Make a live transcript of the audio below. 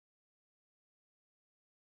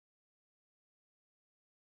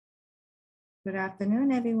Good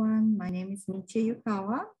afternoon, everyone. My name is Michi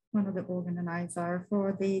Yukawa, one of the organizers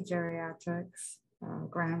for the Geriatrics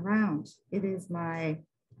Grand Round. It is my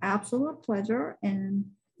absolute pleasure and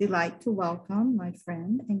delight to welcome my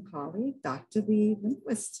friend and colleague, Dr.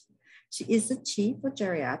 Lindquist. She is the Chief of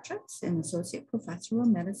Geriatrics and Associate Professor of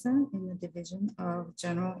Medicine in the Division of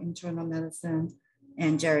General Internal Medicine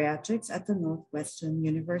and Geriatrics at the Northwestern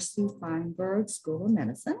University Feinberg School of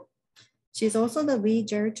Medicine. She's also the lead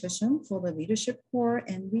geriatrician for the Leadership Corps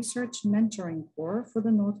and Research Mentoring Corps for the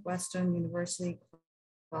Northwestern University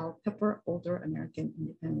Pepper Older American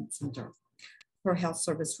Independent Center. Her health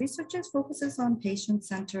service research focuses on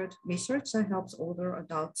patient-centered research that helps older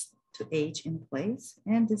adults to age in place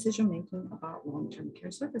and decision-making about long-term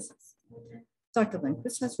care services. Dr.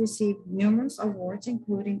 Lindquist has received numerous awards,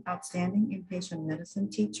 including Outstanding Inpatient Medicine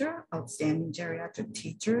Teacher, Outstanding Geriatric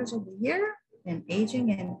Teachers of the Year, and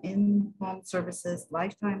Aging and In-Home Services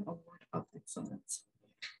Lifetime Award of Excellence.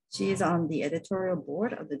 She is on the editorial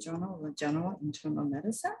board of the Journal of General Internal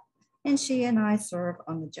Medicine, and she and I serve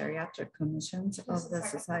on the geriatric commissions of the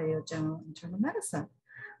Society of General Internal Medicine.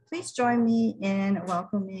 Please join me in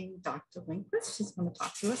welcoming Dr. Lindquist. She's going to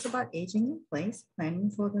talk to us about aging in place,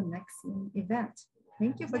 planning for the next event.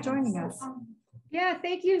 Thank you for joining us. Yeah,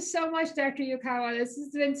 thank you so much, Dr. Yukawa. This has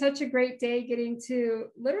been such a great day getting to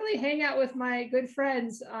literally hang out with my good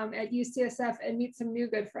friends at UCSF and meet some new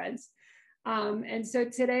good friends. And so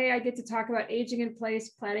today I get to talk about aging in place,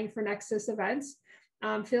 planning for Nexus events.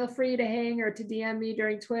 Feel free to hang or to DM me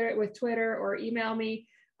during Twitter or email me.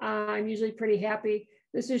 I'm usually pretty happy.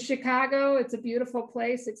 This is Chicago. It's a beautiful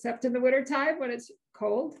place, except in the wintertime when it's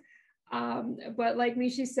cold. But like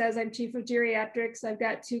Michi says, I'm chief of geriatrics. I've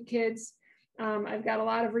got 2 kids. I've got a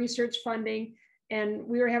lot of research funding, and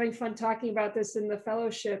we were having fun talking about this in the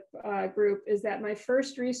fellowship group, is that my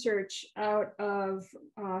first research out of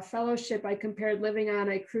fellowship, I compared living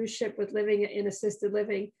on a cruise ship with living in assisted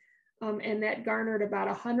living, and that garnered about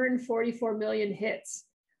 144 million hits.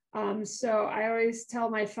 So I always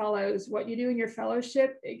tell my fellows, what you do in your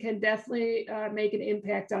fellowship, it can definitely make an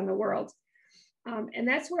impact on the world. And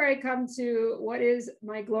that's where I come to what is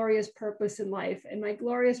my glorious purpose in life. And my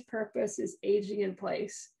glorious purpose is aging in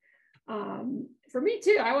place. For me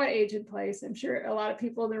too, I want to age in place. I'm sure a lot of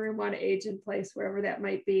people in the room want to age in place, wherever that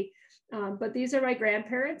might be. But these are my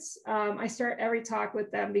grandparents. I start every talk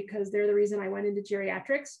with them because they're the reason I went into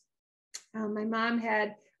geriatrics.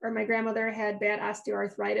 My grandmother had bad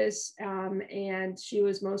osteoarthritis, and she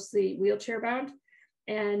was mostly wheelchair bound.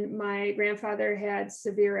 And my grandfather had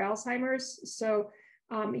severe Alzheimer's. So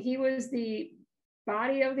he was the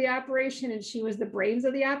body of the operation and she was the brains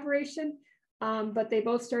of the operation. But they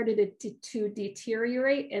both started to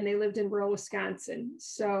deteriorate, and they lived in rural Wisconsin.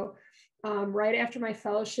 So right after my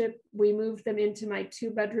fellowship, we moved them into my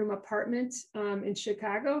 2-bedroom apartment in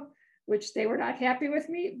Chicago, which they were not happy with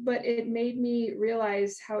me, but it made me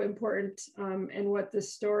realize how important and what the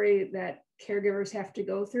story that caregivers have to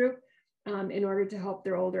go through in order to help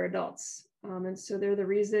their older adults. And so they're the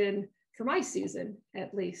reason for my season,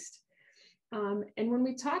 at least. And when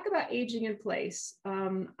we talk about aging in place,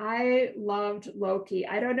 I loved Loki.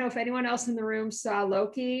 I don't know if anyone else in the room saw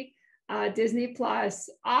Loki, Disney Plus,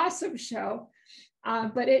 awesome show.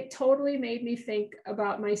 But it totally made me think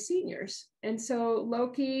about my seniors. And so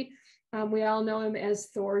Loki, we all know him as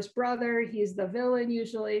Thor's brother. He's the villain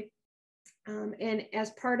usually. And as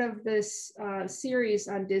part of this series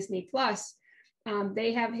on Disney Plus,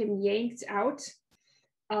 they have him yanked out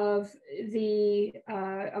of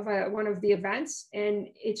one of the events, and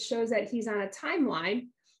it shows that he's on a timeline,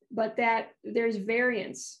 but that there's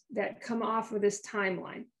variants that come off of this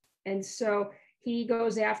timeline. And so he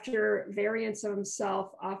goes after variants of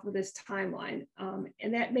himself off of this timeline.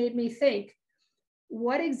 And that made me think,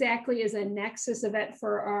 what exactly is a Nexus event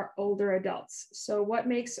for our older adults? So what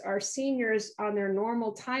makes our seniors on their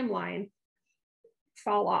normal timeline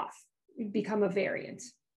fall off, become a variant?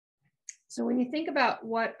 So when you think about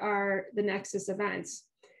what are the Nexus events,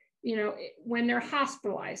 when they're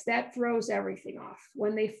hospitalized, that throws everything off.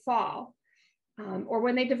 When they fall, or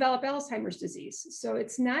when they develop Alzheimer's disease. So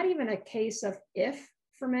it's not even a case of if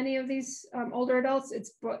for many of these older adults,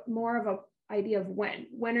 it's more of an idea of when.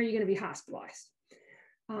 When are you going to be hospitalized?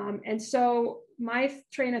 And so my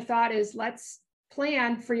train of thought is, let's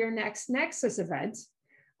plan for your next Nexus event,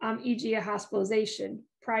 e.g. a hospitalization,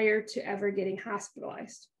 prior to ever getting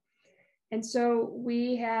hospitalized. And so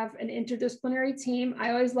we have an interdisciplinary team.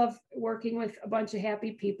 I always love working with a bunch of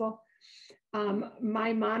happy people.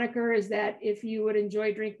 My moniker is that if you would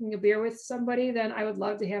enjoy drinking a beer with somebody, then I would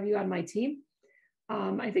love to have you on my team.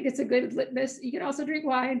 I think it's a good litmus. You can also drink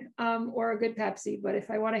wine or a good Pepsi, but if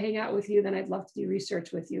I want to hang out with you, then I'd love to do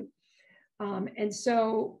research with you. And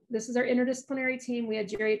so this is our interdisciplinary team. We had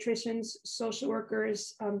geriatricians, social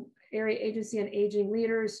workers, area agency on aging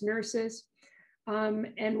leaders, nurses.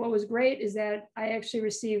 And what was great is that I actually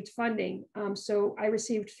received funding. So I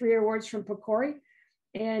received 3 awards from PCORI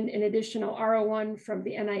and an additional R01 from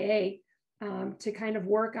the NIA to kind of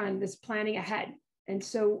work on this planning ahead. And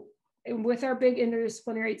so with our big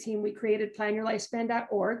interdisciplinary team, we created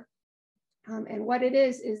planyourlifespan.org. And what it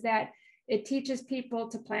is that it teaches people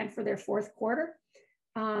to plan for their 4th quarter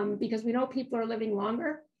because we know people are living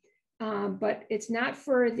longer, but it's not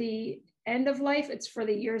for the end of life, it's for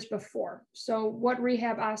the years before. So what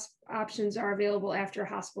rehab options are available after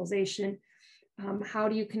hospitalization? How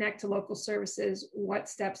do you connect to local services? What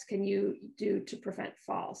steps can you do to prevent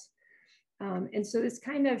falls? And so this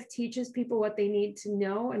kind of teaches people what they need to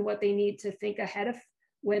know and what they need to think ahead of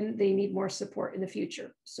when they need more support in the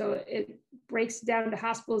future. So it breaks down to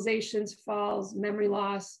hospitalizations, falls, memory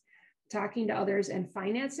loss, talking to others, and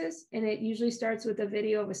finances. And it usually starts with a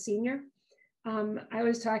video of a senior. I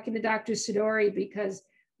was talking to Dr. Sidori because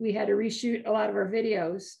we had to reshoot a lot of our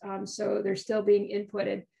videos. So they're still being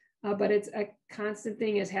inputted, but it's a constant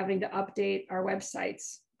thing is having to update our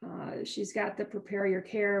websites. She's got the Prepare Your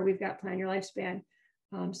Care, we've got Plan Your Lifespan.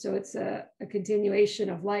 So it's a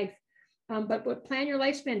continuation of life. But what Plan Your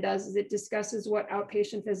Lifespan does is it discusses what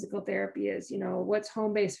outpatient physical therapy is, you know, what's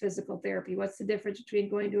home-based physical therapy, what's the difference between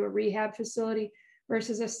going to a rehab facility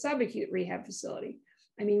versus a subacute rehab facility.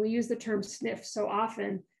 I mean, we use the term sniff so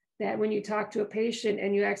often that when you talk to a patient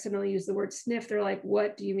and you accidentally use the word sniff, they're like,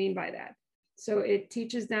 what do you mean by that? So it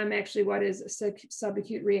teaches them actually what is a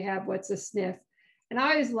subacute rehab, what's a sniff. And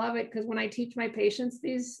I always love it because when I teach my patients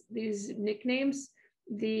these nicknames,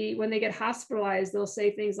 when they get hospitalized, they'll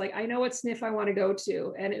say things like, I know what sniff I want to go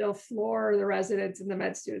to, and it'll floor the residents and the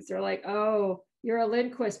med students. They're like, oh, you're a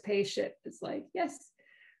Lindquist patient. It's like, yes.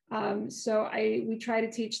 So we try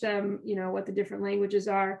to teach them, you know, what the different languages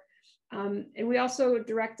are. And we also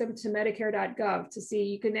direct them to Medicare.gov to see,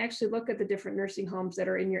 you can actually look at the different nursing homes that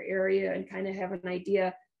are in your area and kind of have an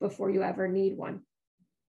idea before you ever need one.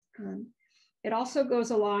 It also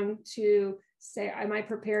goes along to say, am I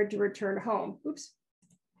prepared to return home? Oops.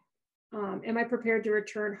 Am I prepared to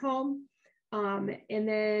return home? And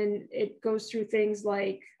then it goes through things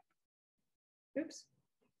like, oops.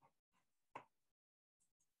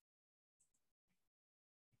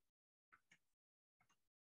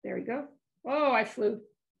 There we go. Oh, I flew.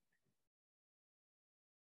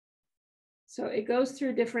 So it goes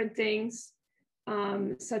through different things,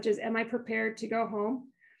 such as, am I prepared to go home?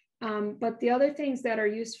 But the other things that are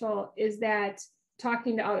useful is that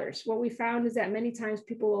talking to others. What we found is that many times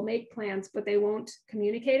people will make plans, but they won't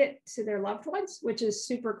communicate it to their loved ones, which is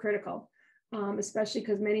super critical, especially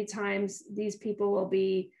because many times these people will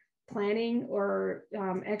be planning or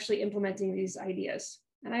actually implementing these ideas.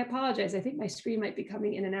 And I apologize, I think my screen might be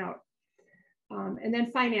coming in and out. And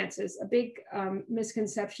then finances, a big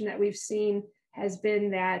misconception that we've seen has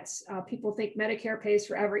been that people think Medicare pays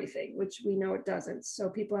for everything, which we know it doesn't. So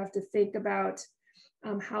people have to think about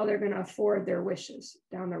how they're going to afford their wishes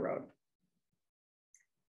down the road.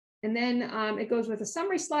 And then it goes with a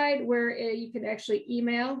summary slide where you can actually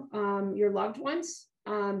email your loved ones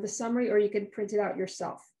the summary, or you can print it out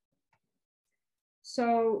yourself.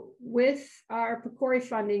 So with our PCORI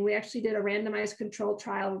funding, we actually did a randomized controlled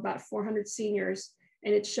trial of about 400 seniors,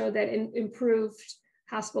 and it showed that improved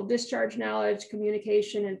hospital discharge knowledge,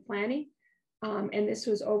 communication, and planning. And this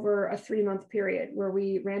was over a 3-month period where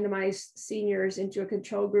we randomized seniors into a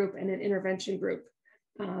control group and an intervention group.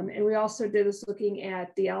 And we also did this looking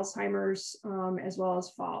at the Alzheimer's as well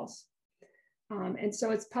as falls. And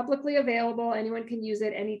so it's publicly available. Anyone can use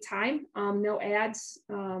it anytime, no ads.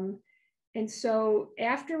 And so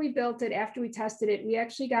after we built it, after we tested it, we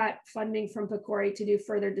actually got funding from PCORI to do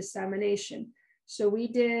further dissemination. So we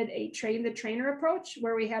did a train the trainer approach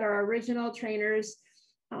where we had our original trainers.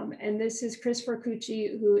 And this is Chris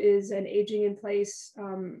Forcucci, who is an aging in place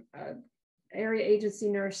area agency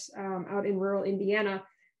nurse out in rural Indiana.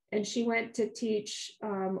 And she went to teach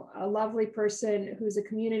a lovely person who's a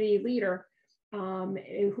community leader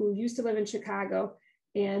who used to live in Chicago.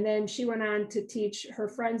 And then she went on to teach her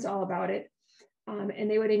friends all about it.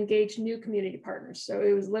 And they would engage new community partners. So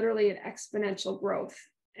it was literally an exponential growth.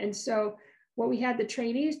 And so what we had the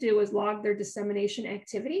trainees do was log their dissemination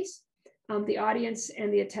activities, the audience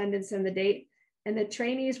and the attendance and the date. And the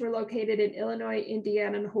trainees were located in Illinois,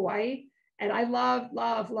 Indiana, and Hawaii. And I love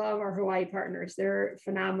our Hawaii partners. They're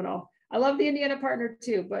phenomenal. I love the Indiana partner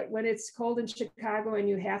too, but when it's cold in Chicago and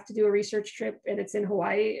you have to do a research trip and it's in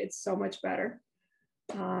Hawaii, it's so much better.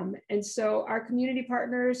 And so our community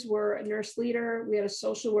partners were a nurse leader. We had a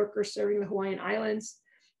social worker serving the Hawaiian Islands.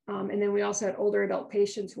 And then we also had older adult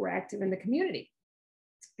patients who were active in the community.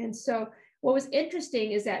 And so what was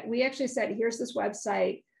interesting is that we actually said, here's this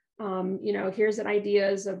website, here's an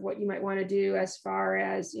ideas of what you might want to do as far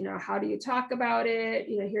as, how do you talk about it?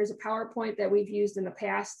 Here's a PowerPoint that we've used in the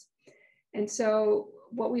past. And so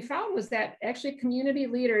what we found was that actually community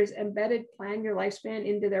leaders embedded Plan Your Lifespan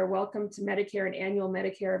into their Welcome to Medicare and annual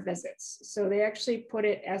Medicare visits. So they actually put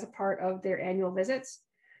it as a part of their annual visits.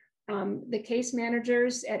 The case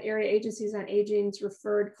managers at area agencies on aging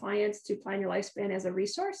referred clients to Plan Your Lifespan as a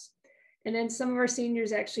resource. And then some of our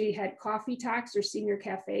seniors actually had coffee talks or senior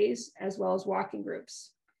cafes, as well as walking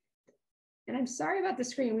groups. And I'm sorry about the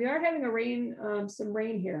screen. We are having some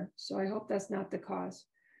rain here, so I hope that's not the cause.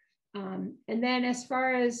 And then as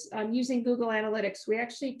far as using Google Analytics, we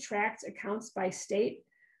actually tracked accounts by state,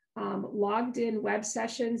 logged in web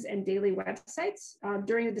sessions and daily websites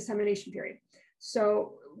during the dissemination period.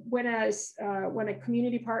 So when a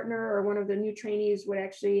community partner or one of the new trainees would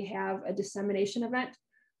actually have a dissemination event,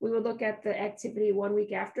 we would look at the activity 1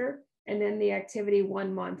 week after, and then the activity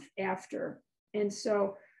 1 month after. And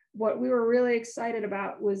so what we were really excited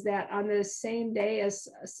about was that on the same day as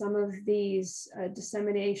some of these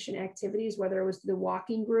dissemination activities, whether it was the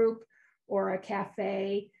walking group or a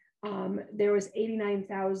cafe, there was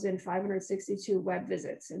 89,562 web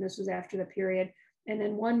visits. And this was after the period. And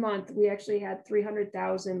then 1 month, we actually had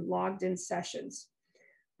 300,000 logged in sessions.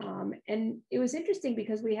 And it was interesting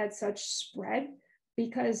because we had such spread,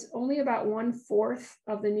 because only about 1/4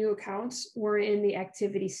 of the new accounts were in the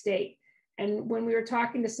activity state. And when we were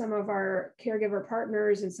talking to some of our caregiver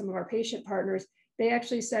partners and some of our patient partners, they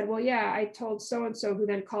actually said, well, yeah, I told so-and-so, who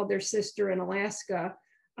then called their sister in Alaska,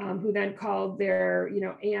 who then called their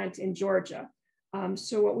aunt in Georgia.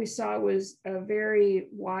 So what we saw was a very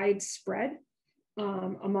wide spread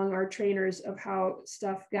among our trainers of how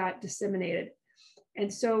stuff got disseminated. And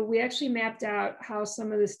so we actually mapped out how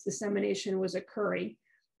some of this dissemination was occurring.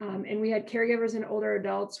 And we had caregivers and older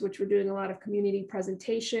adults, which were doing a lot of community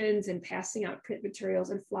presentations and passing out print materials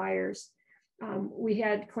and flyers. We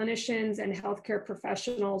had clinicians and healthcare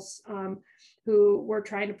professionals who were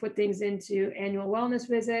trying to put things into annual wellness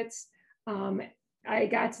visits. I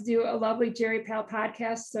got to do a lovely Jerry Pal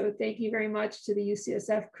podcast. So thank you very much to the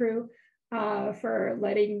UCSF crew for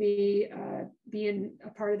letting me be a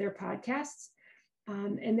part of their podcasts.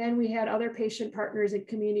 And then we had other patient partners and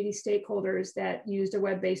community stakeholders that used a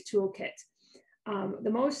web-based toolkit.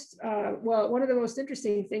 One of the most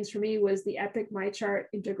interesting things for me was the Epic MyChart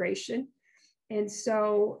integration. And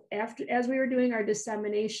so as we were doing our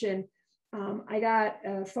dissemination, I got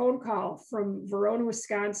a phone call from Verona,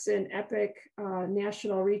 Wisconsin. Epic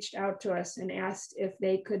National reached out to us and asked if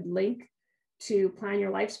they could link to Plan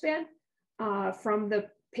Your Lifespan from the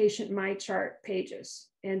patient MyChart pages.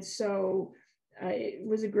 And so it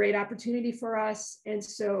was a great opportunity for us. And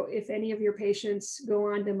so if any of your patients go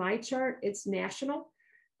on to MyChart, it's national.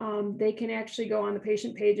 They can actually go on the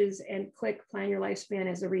patient pages and click Plan Your Lifespan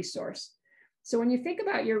as a resource. So when you think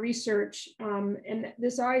about your research, and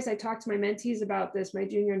this always, I talk to my mentees about this, my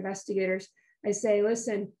junior investigators, I say,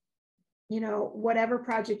 listen, whatever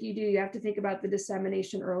project you do, you have to think about the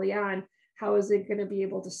dissemination early on. How is it going to be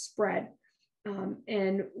able to spread?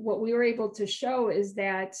 And what we were able to show is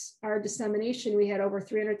that our dissemination, we had over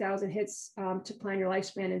 300,000 hits to Plan Your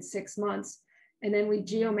Lifespan in 6 months. And then we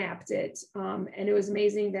geomapped it. And it was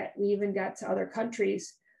amazing that we even got to other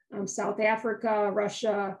countries, South Africa,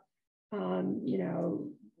 Russia,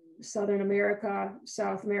 Southern America,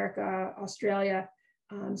 South America, Australia.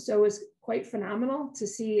 So it was quite phenomenal to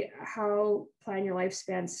see how Plan Your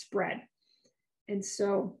Lifespan spread. And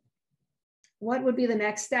so what would be the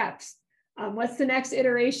next steps? What's the next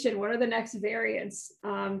iteration? What are the next variants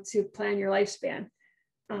to Plan Your Lifespan?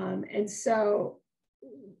 And so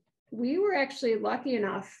we were actually lucky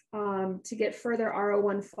enough to get further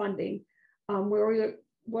R01 funding,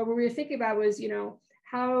 what we were thinking about was,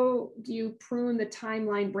 how do you prune the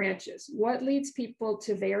timeline branches? What leads people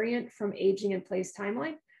to variant from aging in place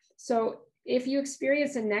timeline? So if you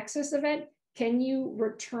experience a Nexus event, can you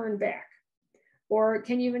return back? Or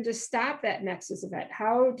can you even just stop that Nexus event?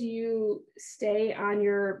 How do you stay on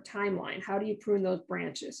your timeline? How do you prune those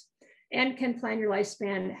branches? And can Plan Your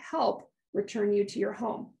Lifespan help return you to your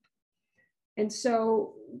home? And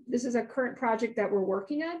so this is a current project that we're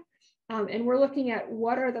working on. And we're looking at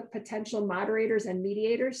what are the potential moderators and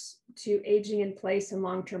mediators to aging in place and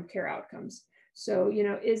long-term care outcomes. So,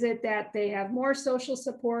 is it that they have more social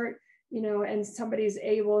support? and somebody's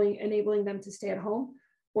enabling them to stay at home?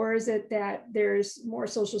 Or is it that there's more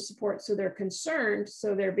social support, so they're concerned,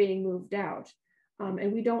 so they're being moved out?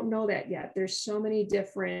 And we don't know that yet. There's so many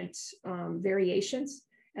different variations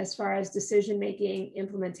as far as decision-making,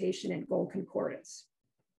 implementation, and goal concordance.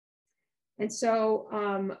 And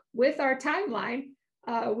so with our timeline,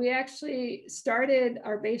 we actually started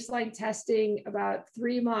our baseline testing about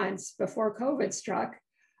 3 months before COVID struck,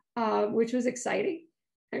 which was exciting.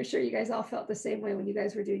 I'm sure you guys all felt the same way when you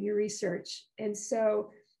guys were doing your research. And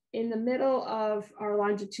so in the middle of our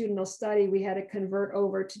longitudinal study, we had to convert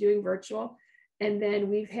over to doing virtual. And then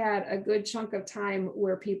we've had a good chunk of time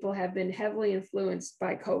where people have been heavily influenced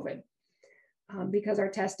by COVID because our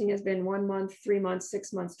testing has been 1 month, 3 months,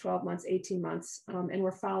 6 months, 12 months, 18 months, and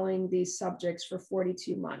we're following these subjects for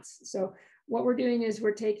 42 months. So what we're doing is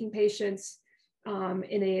we're taking patients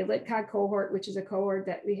in a LitCog cohort, which is a cohort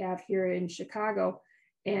that we have here in Chicago,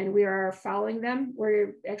 and we are following them.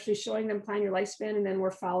 We're actually showing them plan your lifespan, and then we're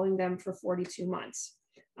following them for 42 months.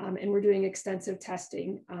 And we're doing extensive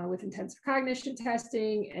testing with intensive cognition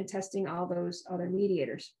testing and testing all those other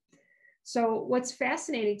mediators. So what's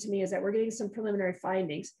fascinating to me is that we're getting some preliminary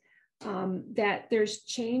findings that there's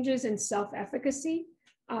changes in self-efficacy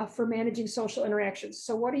for managing social interactions.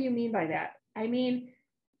 So what do you mean by that? I mean,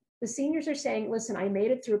 the seniors are saying, listen, I made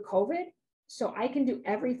it through COVID, so I can do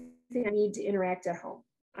everything I need to interact at home.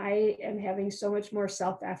 I am having so much more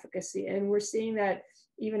self-efficacy, and we're seeing that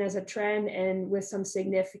even as a trend and with some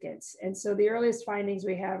significance. And so the earliest findings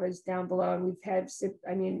we have is down below, and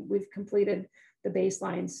we've completed the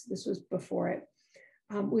baselines. This was before it.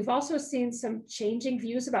 We've also seen some changing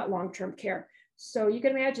views about long-term care. So you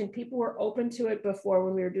can imagine people were open to it before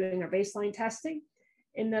when we were doing our baseline testing.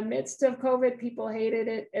 In the midst of COVID, people hated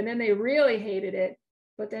it, and then they really hated it.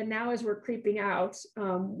 But then now as we're creeping out,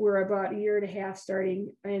 we're about 1.5 years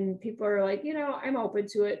starting, and people are like, I'm open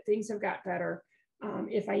to it. Things have got better.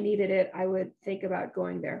 If I needed it, I would think about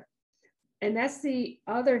going there. And that's the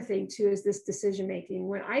other thing too, is this decision-making.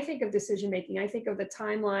 When I think of decision-making, I think of the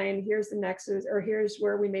timeline, here's the nexus, or here's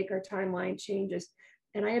where we make our timeline changes.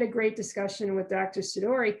 And I had a great discussion with Dr.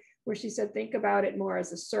 Sidori, where she said, think about it more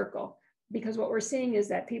as a circle, because what we're seeing is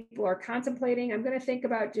that people are contemplating, I'm going to think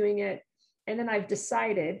about doing it. And then I've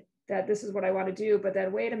decided that this is what I want to do, but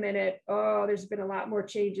then wait a minute, there's been a lot more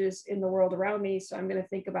changes in the world around me, so I'm going to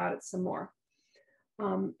think about it some more.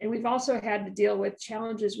 And we've also had to deal with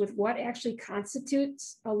challenges with what actually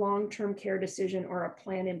constitutes a long-term care decision or a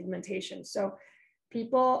plan implementation. So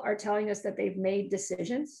people are telling us that they've made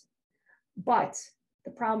decisions, but the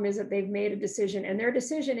problem is that they've made a decision, and their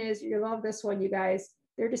decision is, you love this one, you guys,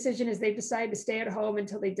 their decision is they've decided to stay at home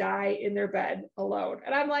until they die in their bed alone.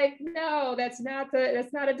 And I'm like, no, that's not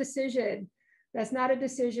a decision. That's not a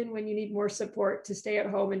decision when you need more support to stay at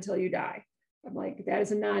home until you die. I'm like, that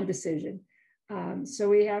is a non-decision. So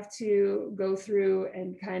we have to go through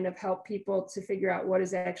and kind of help people to figure out what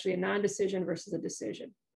is actually a non-decision versus a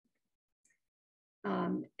decision.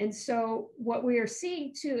 And so what we are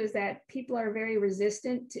seeing too is that people are very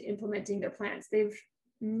resistant to implementing their plans. They've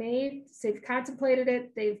contemplated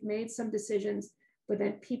it, they've made some decisions, but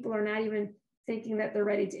then people are not even thinking that they're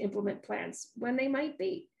ready to implement plans when they might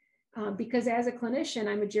be. Because as a clinician,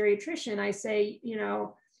 I'm a geriatrician, I say,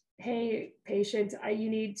 hey, patient, you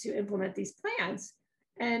need to implement these plans.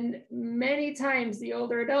 And many times the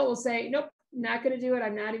older adult will say, nope, not going to do it.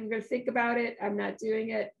 I'm not even going to think about it. I'm not doing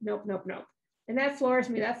it. Nope, nope, nope. And that floors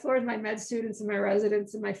me. That floors my med students and my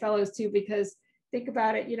residents and my fellows too, because think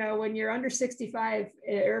about it, when you're under 65,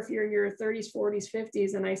 or if you're in your 30s, 40s,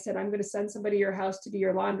 50s, and I said, I'm going to send somebody to your house to do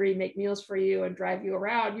your laundry, make meals for you, and drive you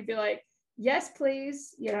around, you'd be like, yes,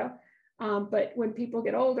 please, But when people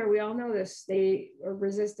get older, we all know this, they are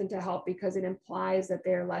resistant to help because it implies that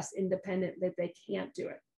they're less independent, that they can't do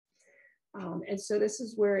it. And so this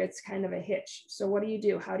is where it's kind of a hitch. So what do you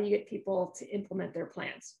do? How do you get people to implement their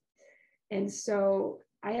plans? And so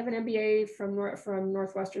I have an MBA from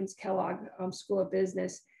Northwestern's Kellogg School of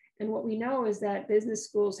Business. And what we know is that business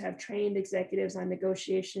schools have trained executives on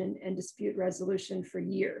negotiation and dispute resolution for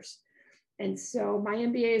years. And so my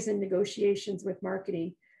MBA is in negotiations with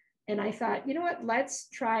marketing. And I thought, you know what, let's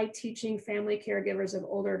try teaching family caregivers of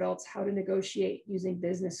older adults how to negotiate using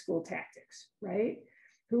business school tactics, right?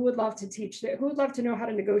 Who would love to teach that? Who would love to know how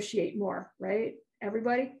to negotiate more, right?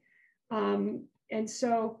 Everybody. And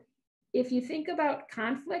so if you think about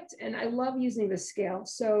conflict, and I love using this scale.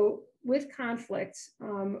 So with conflict,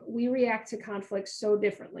 we react to conflict so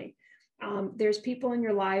differently. There's people in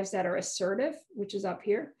your lives that are assertive, which is up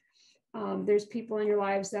here. There's people in your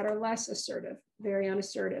lives that are less assertive, very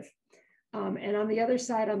unassertive. And on the other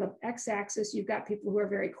side, on the x-axis, you've got people who are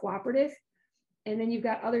very cooperative, and then you've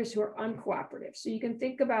got others who are uncooperative. So you can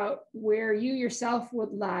think about where you yourself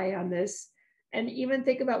would lie on this, and even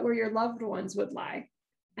think about where your loved ones would lie.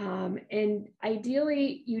 And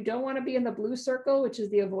ideally, you don't want to be in the blue circle, which is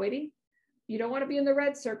the avoiding. You don't want to be in the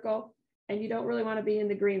red circle, and you don't really want to be in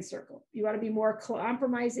the green circle. You want to be more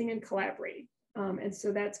compromising and collaborating. And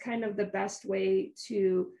so that's kind of the best way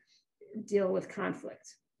to deal with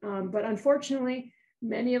conflict. But unfortunately,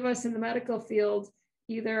 many of us in the medical field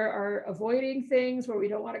either are avoiding things where we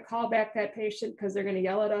don't want to call back that patient because they're going to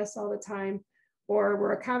yell at us all the time, or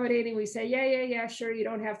we're accommodating. We say, yeah, sure, you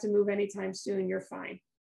don't have to move anytime soon, you're fine.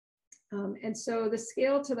 And so the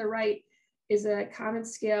scale to the right is a common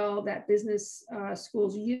scale that business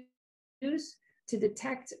schools use to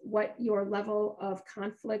detect what your level of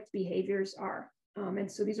conflict behaviors are.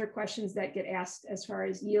 And so these are questions that get asked as far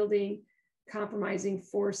as yielding, compromising,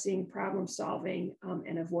 forcing, problem solving,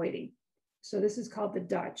 and avoiding. So this is called the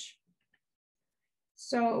Dutch.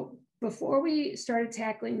 So before we started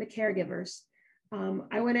tackling the caregivers,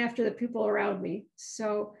 I went after the people around me.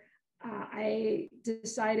 So I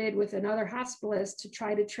decided with another hospitalist to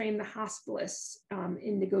try to train the hospitalists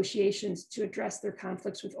in negotiations to address their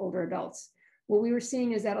conflicts with older adults. What we were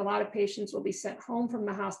seeing is that a lot of patients will be sent home from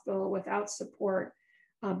the hospital without support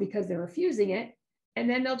because they're refusing it. And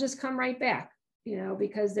then they'll just come right back,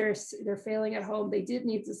 because they're failing at home. They did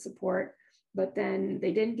need the support, but then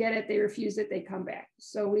they didn't get it. They refuse it. They come back.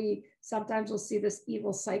 So we sometimes will see this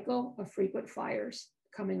evil cycle of frequent flyers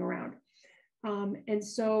coming around. And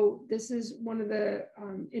so this is one of the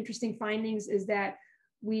interesting findings, is that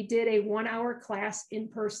we did a 1-hour class in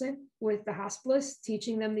person with the hospitalists,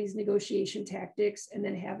 teaching them these negotiation tactics and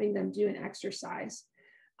then having them do an exercise.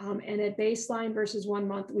 And at baseline versus 1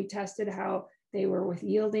 month, we tested how they were with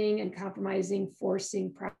yielding and compromising,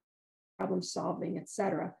 forcing, problem solving, et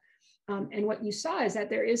cetera. And what you saw is that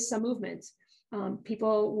there is some movement.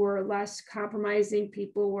 People were less compromising,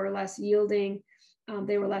 people were less yielding,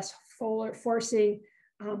 they were less forcing,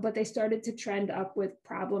 but they started to trend up with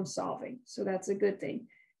problem solving. So that's a good thing.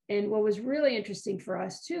 And what was really interesting for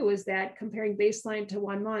us too is that comparing baseline to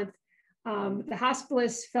 1 month, the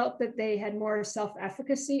hospitalists felt that they had more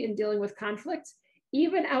self-efficacy in dealing with conflict,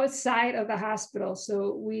 even outside of the hospital.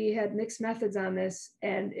 So we had mixed methods on this,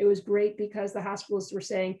 and it was great because the hospitalists were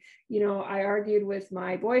saying, I argued with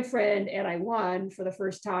my boyfriend and I won for the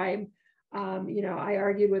first time. I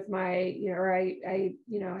argued with my, or I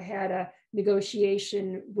had a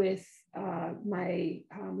negotiation with my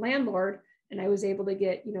landlord, and I was able to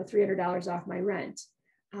get, $300 off my rent.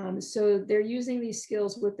 So they're using these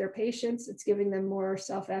skills with their patients. It's giving them more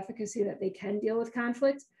self-efficacy that they can deal with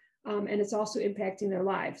conflict, and it's also impacting their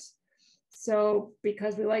lives. So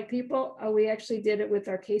because we like people, we actually did it with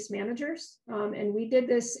our case managers. And we did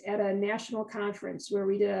this at a national conference where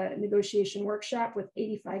we did a negotiation workshop with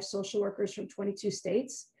 85 social workers from 22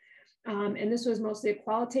 states. And this was mostly a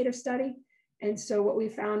qualitative study. And so what we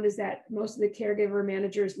found is that most of the caregiver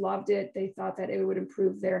managers loved it. They thought that it would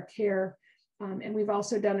improve their care. And we've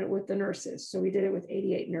also done it with the nurses. So we did it with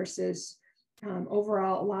 88 nurses.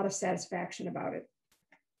 Overall, a lot of satisfaction about it.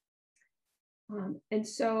 And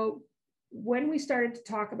so when we started to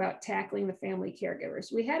talk about tackling the family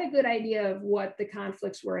caregivers, we had a good idea of what the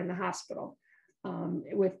conflicts were in the hospital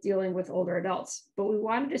with dealing with older adults, but we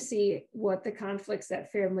wanted to see what the conflicts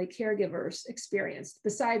that family caregivers experienced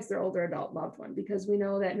besides their older adult loved one, because we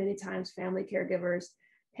know that many times family caregivers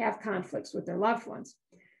have conflicts with their loved ones.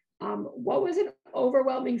 What was an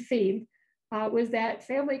overwhelming theme was that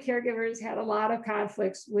family caregivers had a lot of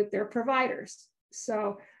conflicts with their providers.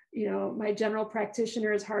 So my general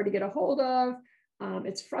practitioner is hard to get a hold of.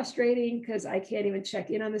 It's frustrating because I can't even check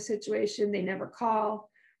in on the situation. They never call.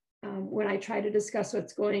 When I try to discuss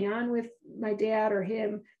what's going on with my dad or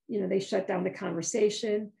him, they shut down the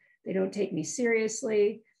conversation. They don't take me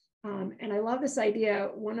seriously. And I love this idea.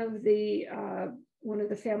 One of the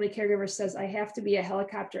family caregivers says, I have to be a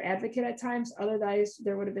helicopter advocate at times. Otherwise,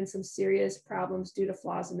 there would have been some serious problems due to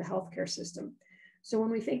flaws in the healthcare system. So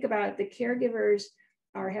when we think about it, the caregivers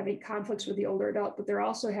are having conflicts with the older adult, but they're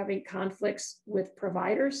also having conflicts with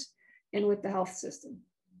providers and with the health system.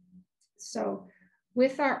 So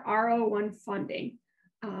with our R01 funding,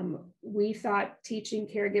 we thought teaching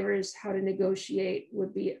caregivers how to negotiate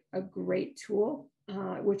would be a great tool,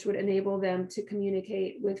 which would enable them to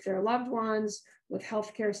communicate with their loved ones, with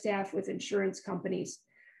healthcare staff, with insurance companies.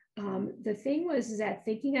 The thing was that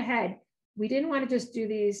thinking ahead, we didn't want to just do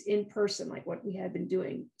these in person like what we had been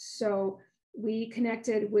doing. So we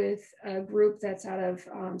connected with a group that's out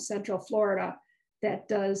of Central Florida that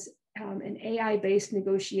does an AI-based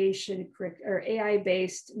negotiation or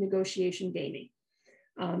AI-based negotiation gaming.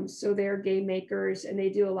 So they're game makers and they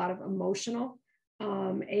do a lot of emotional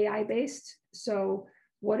AI-based. So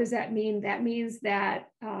what does that mean? That means that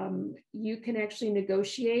you can actually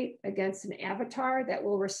negotiate against an avatar that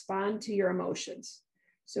will respond to your emotions.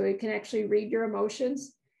 So it can actually read your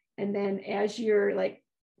emotions. And then as you're like,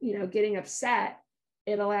 getting upset,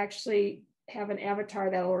 it'll actually have an avatar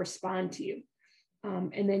that will respond to you.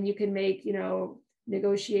 And then you can make,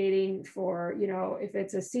 negotiating for, if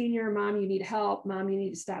it's a senior, mom, you need help, mom, you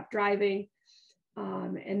need to stop driving.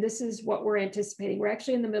 And this is what we're anticipating. We're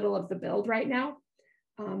actually in the middle of the build right now.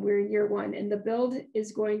 We're in year one, and the build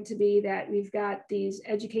is going to be that we've got these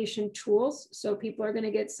education tools. So people are going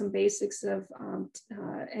to get some basics of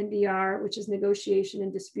NDR, which is negotiation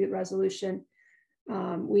and dispute resolution.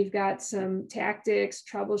 We've got some tactics,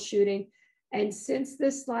 troubleshooting. And since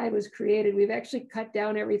this slide was created, we've actually cut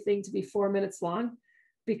down everything to be 4 minutes long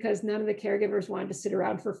because none of the caregivers wanted to sit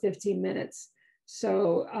around for 15 minutes.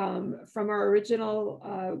 So from our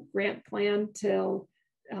original grant plan till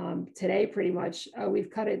today, pretty much, we've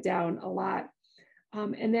cut it down a lot.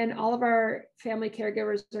 And then all of our family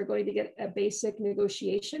caregivers are going to get a basic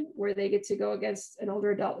negotiation where they get to go against an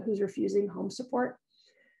older adult who's refusing home support.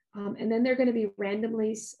 And then they're going to be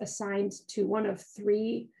randomly assigned to one of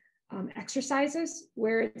 3 exercises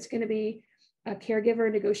where it's going to be a caregiver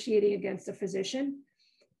negotiating against a physician,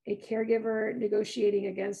 a caregiver negotiating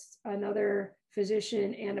against another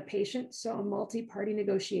physician and a patient, so a multi-party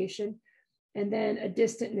negotiation, and then a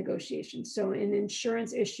distant negotiation, so an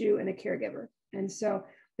insurance issue and a caregiver. And so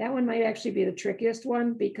that one might actually be the trickiest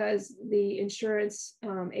one because the insurance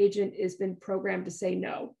agent has been programmed to say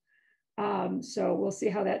no. So we'll see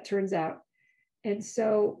how that turns out. And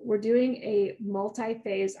so we're doing a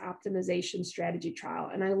multi-phase optimization strategy trial.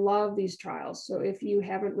 And I love these trials. So if you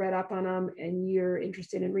haven't read up on them and you're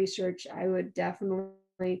interested in research, I would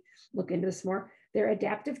definitely look into this more. They're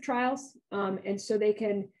adaptive trials. And so they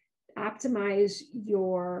can optimize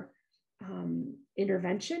your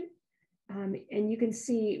intervention. And you can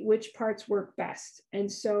see which parts work best. And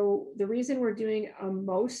so the reason we're doing a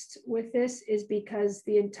most with this is because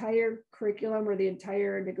the entire curriculum or the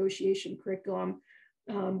entire negotiation curriculum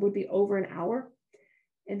would be over an hour.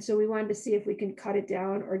 And so we wanted to see if we can cut it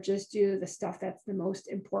down or just do the stuff that's the most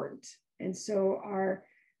important. And so our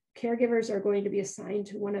caregivers are going to be assigned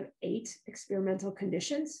to one of 8 experimental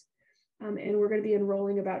conditions. And we're going to be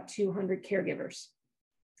enrolling about 200 caregivers.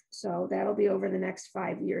 So that'll be over the next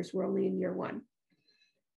 5 years. We're only in year 1.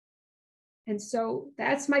 And so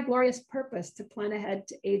that's my glorious purpose, to plan ahead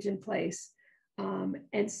to age in place.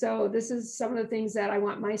 And so this is some of the things that I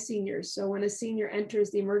want my seniors. So when a senior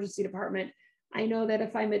enters the emergency department, I know that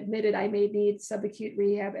if I'm admitted, I may need subacute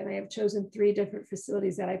rehab, and I have chosen 3 different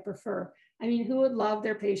facilities that I prefer. I mean, who would love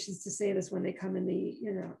their patients to say this when they come in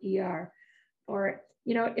the ER? Or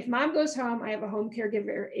if mom goes home, I have a home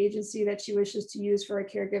caregiver agency that she wishes to use for a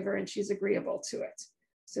caregiver and she's agreeable to it.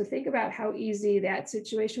 So think about how easy that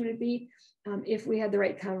situation would be if we had the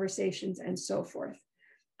right conversations and so forth.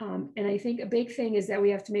 And I think a big thing is that we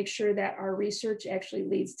have to make sure that our research actually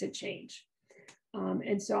leads to change.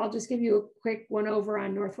 And so I'll just give you a quick one over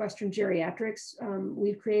on Northwestern Geriatrics.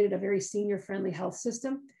 We've created a very senior-friendly health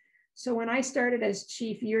system. So when I started as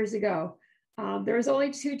chief years ago, there was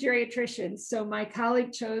only 2 geriatricians. So my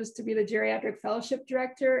colleague chose to be the geriatric fellowship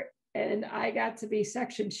director, and I got to be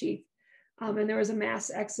section chief. And there was a mass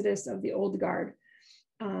exodus of the old guard.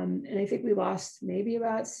 And I think we lost maybe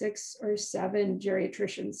about 6 or 7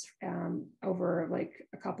 geriatricians over like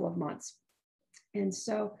a couple of months. And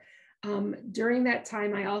so during that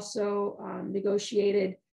time, I also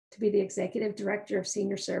negotiated to be the executive director of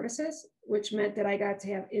senior services, which meant that I got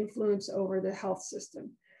to have influence over the health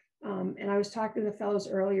system. And I was talking to the fellows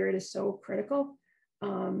earlier, it is so critical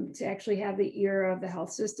to actually have the ear of the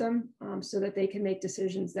health system so that they can make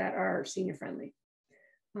decisions that are senior friendly.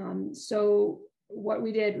 So what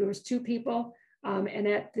we did, there was 2 people. And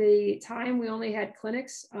at the time we only had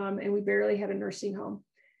clinics and we barely had a nursing home.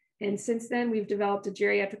 And since then we've developed a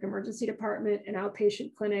geriatric emergency department, an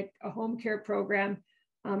outpatient clinic, a home care program,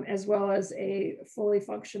 as well as a fully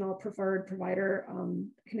functional preferred provider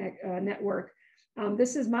network.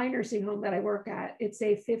 This is my nursing home that I work at. It's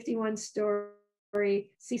a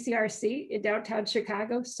 51-story CCRC in downtown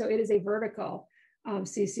Chicago. So it is a vertical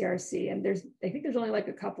CCRC. And I think there's only like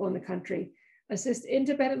a couple in the country.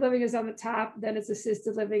 Independent living is on the top, then it's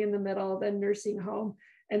assisted living in the middle, then nursing home.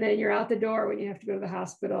 And then you're out the door when you have to go to the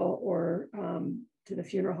hospital or to the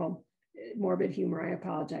funeral home. Morbid humor, I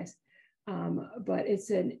apologize. But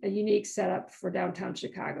it's a unique setup for downtown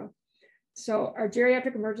Chicago. So our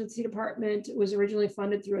geriatric emergency department was originally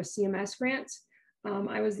funded through a CMS grant.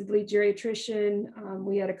 I was the lead geriatrician.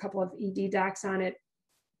 We had a couple of ED docs on it.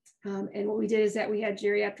 And what we did is that we had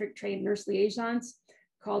geriatric trained nurse liaisons,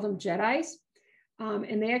 called them JEDIs.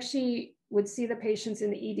 And they actually would see the patients in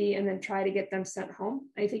the ED and then try to get them sent home.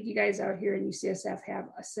 I think you guys out here in UCSF have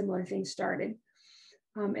a similar thing started.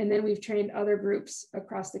 And then we've trained other groups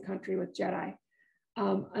across the country with JEDI.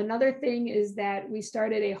 Another thing is that we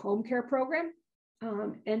started a home care program.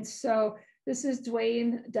 And so this is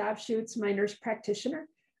Dwayne Dobschutz, my nurse practitioner,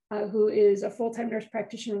 who is a full-time nurse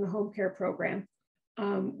practitioner in the home care program.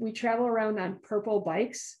 We travel around on purple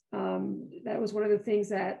bikes. That was one of the things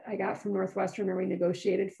that I got from Northwestern or we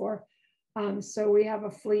negotiated for. So we have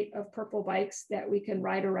a fleet of purple bikes that we can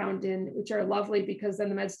ride around in, which are lovely because then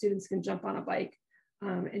the med students can jump on a bike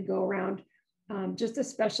and go around. Just a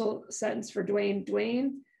special sentence for Dwayne.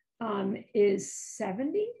 Dwayne is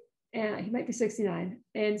 70 and he might be 69.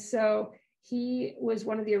 And so he was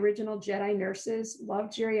one of the original JEDI nurses,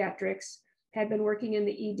 loved geriatrics, had been working in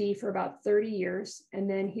the ED for about 30 years. And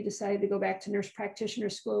then he decided to go back to nurse practitioner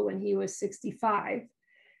school when he was 65.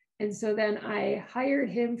 And so then I hired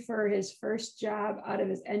him for his first job out of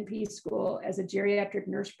his NP school as a geriatric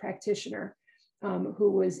nurse practitioner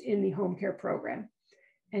who was in the home care program.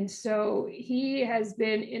 And so he has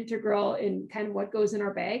been integral in kind of what goes in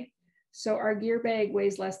our bag. So our gear bag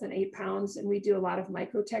weighs less than 8 pounds, and we do a lot of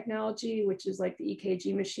micro technology, which is like the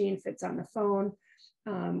EKG machine fits on the phone.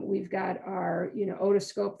 We've got our,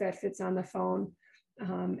 otoscope that fits on the phone.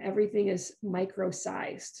 Everything is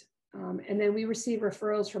micro-sized. And then we receive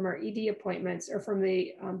referrals from our ED appointments or from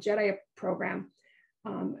the JEDI program.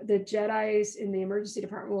 The JEDIs in the emergency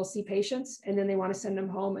department will see patients and then they want to send them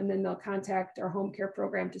home and then they'll contact our home care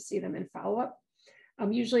program to see them in follow-up,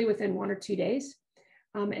 usually within 1 or 2 days.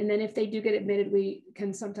 And then if they do get admitted, we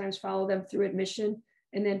can sometimes follow them through admission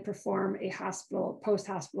and then perform a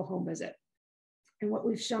post-hospital home visit. And what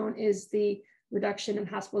we've shown is the reduction in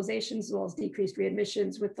hospitalizations as well as decreased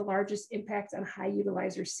readmissions with the largest impact on high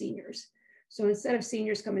utilizer seniors. So instead of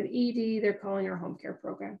seniors coming to ED, they're calling our home care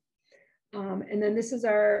program. And then this is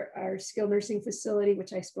our skilled nursing facility,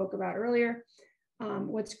 which I spoke about earlier.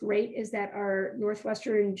 What's great is that our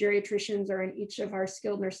Northwestern geriatricians are in each of our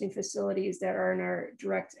skilled nursing facilities that are in our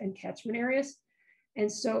direct and catchment areas.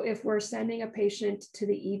 And so if we're sending a patient to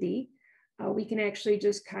the ED, we can actually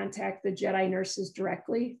just contact the JEDI nurses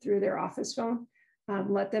directly through their office phone,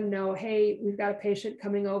 let them know, hey, we've got a patient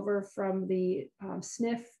coming over from the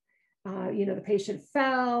SNF, the patient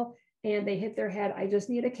fell and they hit their head. I just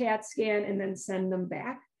need a CAT scan, and then send them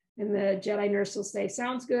back. And the JEDI nurse will say,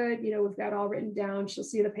 sounds good. We've got all written down. She'll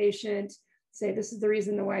see the patient, say, this is the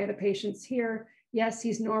reason why the patient's here. Yes,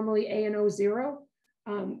 he's normally ANO 0.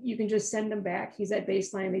 You can just send him back. He's at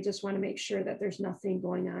baseline. They just want to make sure that there's nothing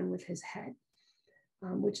going on with his head,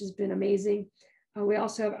 which has been amazing. We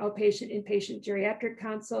also have outpatient, inpatient geriatric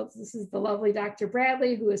consults. This is the lovely Dr.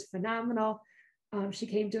 Bradley, who is phenomenal. She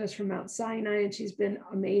came to us from Mount Sinai, and she's been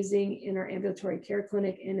amazing in our ambulatory care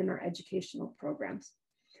clinic and in our educational programs.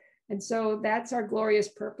 And so that's our glorious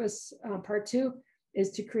purpose. Part 2 is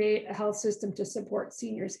to create a health system to support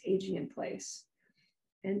seniors aging in place.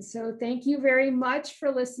 And so thank you very much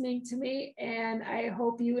for listening to me. And I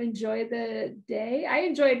hope you enjoy the day. I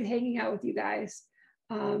enjoyed hanging out with you guys.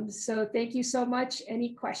 So thank you so much.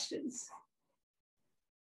 Any questions?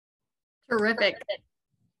 Terrific.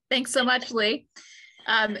 Thanks so much, Lee.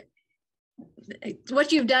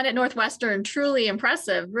 What you've done at Northwestern, truly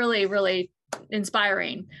impressive, really, really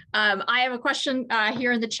inspiring. I have a question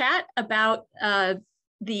here in the chat about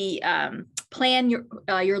the Plan Your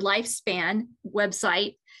Lifespan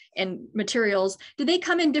website and materials. Do they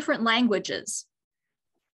come in different languages?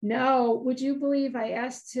 No. Would you believe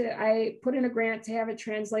I put in a grant to have it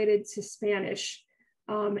translated to Spanish.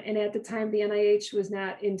 And at the time, the NIH was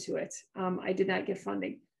not into it. I did not get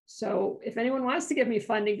funding. So if anyone wants to give me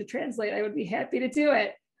funding to translate, I would be happy to do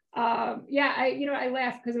it. I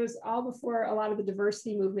laughed because it was all before a lot of the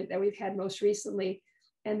diversity movement that we've had most recently.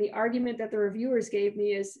 And the argument that the reviewers gave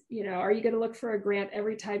me is, are you going to look for a grant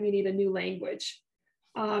every time you need a new language?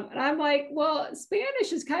 And I'm like, well,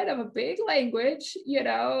 Spanish is kind of a big language,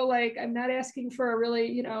 I'm not asking for a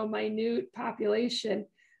really, minute population.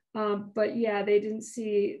 But yeah, they didn't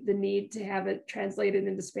see the need to have it translated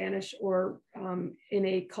into Spanish or in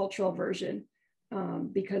a cultural version.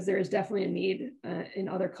 Because there is definitely a need in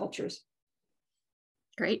other cultures.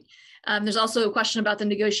 Great. There's also a question about the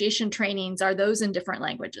negotiation trainings. Are those in different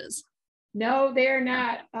languages? No, they are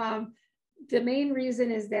not. The main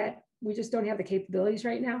reason is that we just don't have the capabilities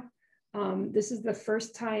right now. This is the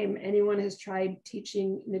first time anyone has tried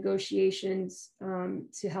teaching negotiations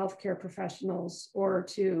to healthcare professionals or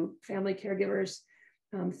to family caregivers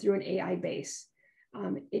through an AI base.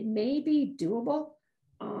 It may be doable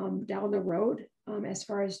down the road as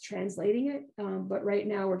far as translating it, but right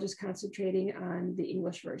now we're just concentrating on the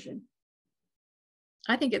English version.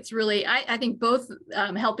 I think it's really, I think both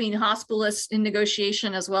helping hospitalists in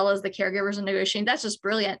negotiation as well as the caregivers in negotiating, that's just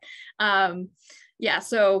brilliant. Yeah,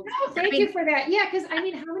 so. Oh, thank you for that. Yeah, because I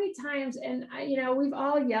mean, how many times, and we've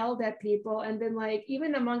all yelled at people and been like,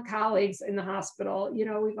 even among colleagues in the hospital,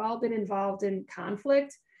 we've all been involved in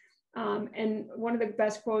conflict. And one of the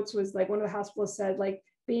best quotes was like, one of the hospitalists said, like,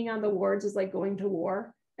 being on the wards is like going to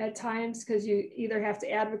war at times, because you either have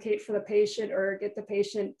to advocate for the patient or get the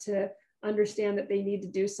patient to understand that they need to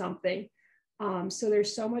do something. So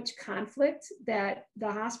there's so much conflict that the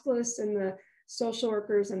hospitalists and the social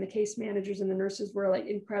workers and the case managers and the nurses were like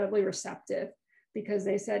incredibly receptive, because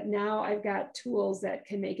they said, now I've got tools that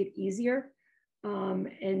can make it easier.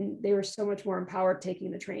 And they were so much more empowered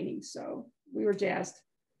taking the training. So we were jazzed.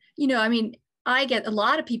 I mean, I get a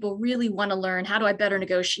lot of people really want to learn, how do I better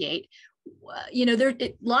negotiate?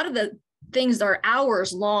 A lot of the things are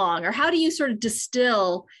hours long, or how do you sort of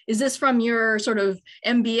distill? Is this from your sort of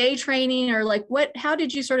MBA training, or like how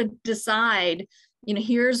did you sort of decide,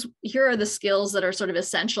 here are the skills that are sort of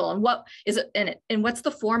essential, and what is it, and what's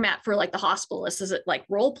the format for like the hospitalist? Is it like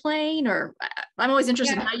role playing, or I'm always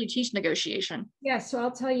interested in how you teach negotiation. Yeah, so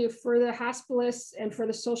I'll tell you, for the hospitalists and for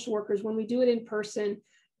the social workers, when we do it in person,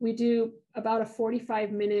 we do about a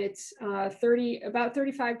 45 minutes, about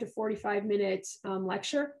 35 to 45 minutes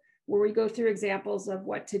lecture, where we go through examples of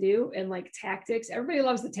what to do and like tactics. Everybody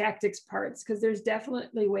loves the tactics parts, because there's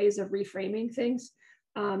definitely ways of reframing things.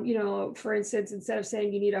 For instance, instead of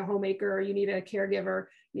saying you need a homemaker or you need a caregiver,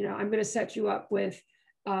 I'm going to set you up with,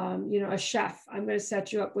 a chef. I'm going to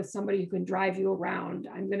set you up with somebody who can drive you around.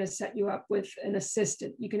 I'm going to set you up with an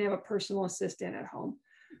assistant. You can have a personal assistant at home,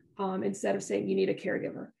 instead of saying you need a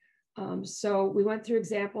caregiver. So we went through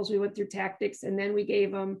examples, we went through tactics, and then we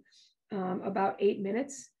gave them about 8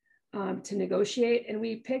 minutes to negotiate. And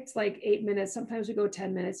we picked like 8 minutes. Sometimes we go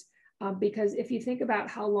 10 minutes. Because if you think about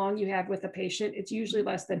how long you have with a patient, it's usually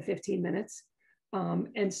less than 15 minutes.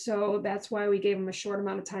 And so that's why we gave them a short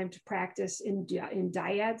amount of time to practice in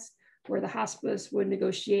dyads, where the hospitalist would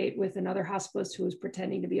negotiate with another hospitalist who was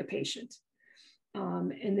pretending to be a patient.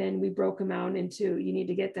 And then we broke them out into, you need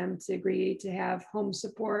to get them to agree to have home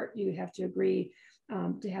support. You have to agree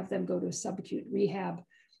to have them go to a subacute rehab.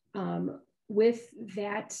 With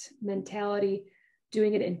that mentality,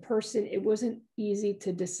 doing it in person, it wasn't easy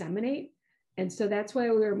to disseminate. And so that's why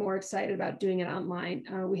we were more excited about doing it online.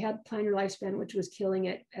 We had Plan Your Lifespan, which was killing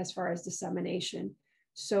it as far as dissemination.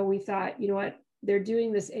 So we thought, you know what, they're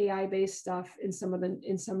doing this AI-based stuff in some of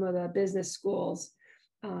the business schools.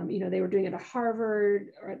 They were doing it at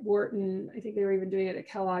Harvard or at Wharton. I think they were even doing it at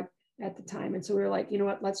Kellogg at the time. And so we were like, you know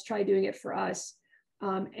what, let's try doing it for us.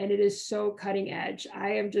 And it is so cutting edge.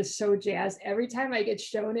 I am just so jazzed. Every time I get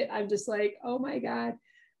shown it, I'm just like, oh my God.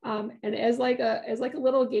 And as like a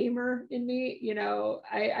little gamer in me,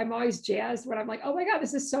 I'm always jazzed when I'm like, oh my God,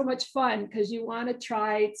 this is so much fun, because you want to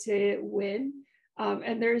try to win.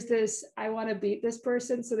 And there's this, I want to beat this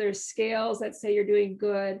person. So there's scales that say you're doing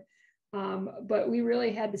good. But we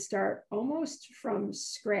really had to start almost from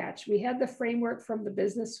scratch. We had the framework from the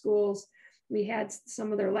business schools. We had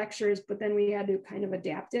some of their lectures, but then we had to kind of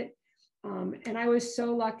adapt it. And I was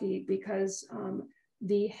so lucky, because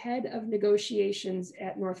the head of negotiations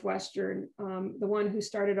at Northwestern, the one who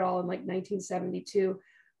started all in like 1972,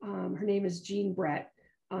 her name is Jean Brett.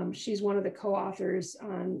 She's one of the co-authors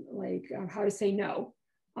on How to Say No,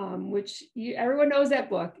 which everyone knows that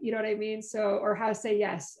book, you know what I mean? So, or How to Say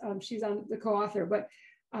Yes. She's on the co-author, but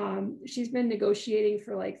she's been negotiating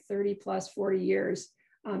for like 30 plus 40 years.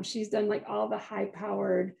 She's done like all the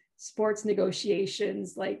high-powered sports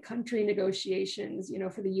negotiations, like country negotiations,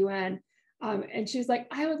 for the UN. And she's like,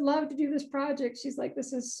 I would love to do this project. She's like,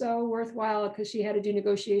 this is so worthwhile, because she had to do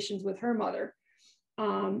negotiations with her mother.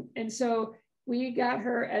 And so we got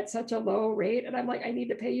her at such a low rate. And I'm like, I need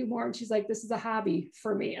to pay you more. And she's like, this is a hobby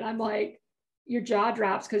for me. And I'm like, your jaw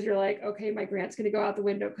drops, because you're like, okay, my grant's going to go out the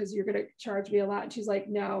window because you're going to charge me a lot. And she's like,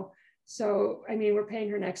 no. So, I mean, we're paying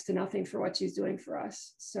her next to nothing for what she's doing for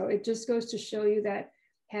us. So it just goes to show you that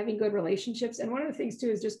having good relationships, and one of the things too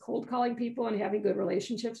is just cold calling people and having good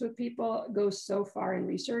relationships with people goes so far in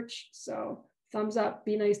research. So thumbs up,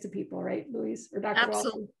 be nice to people, right, Louise or Dr.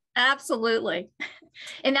 Absolutely. Walton? Absolutely.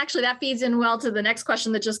 And actually that feeds in well to the next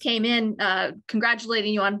question that just came in,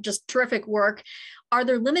 congratulating you on just terrific work. Are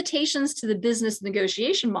there limitations to the business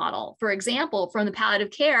negotiation model? For example, from the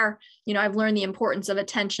palliative care, I've learned the importance of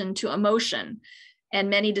attention to emotion, and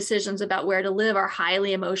many decisions about where to live are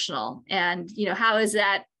highly emotional. And, how is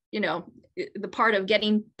that, the part of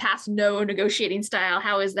getting past no negotiating style,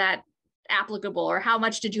 how is that applicable, or how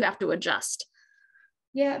much did you have to adjust?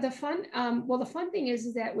 Yeah, the fun thing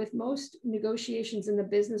is that with most negotiations in the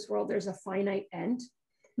business world, there's a finite end,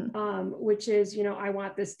 which is, I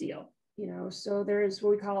want this deal, so there's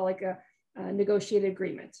what we call like a negotiated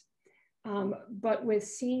agreement. But with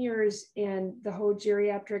seniors and the whole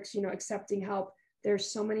geriatrics, accepting help,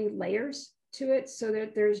 there's so many layers to it so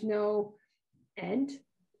that there's no end.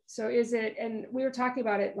 So and we were talking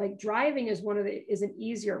about it, like driving is an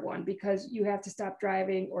easier one because you have to stop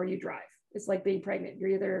driving or you drive. It's like being pregnant.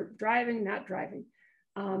 You're either driving, not driving.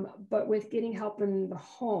 But with getting help in the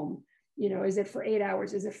home, is it for 8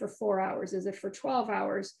 hours? Is it for 4 hours? Is it for 12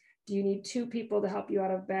 hours? Do you need 2 people to help you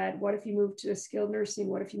out of bed? What if you move to a skilled nursing?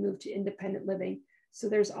 What if you move to independent living? So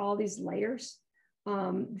there's all these layers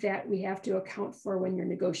that we have to account for when you're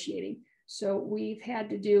negotiating. So we've had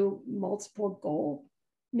to do multiple goal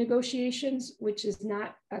negotiations, which is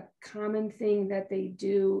not a common thing that they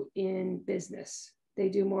do in business. They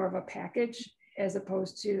do more of a package as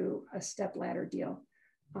opposed to a step ladder deal.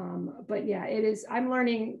 But yeah, it is. I'm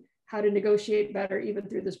learning how to negotiate better even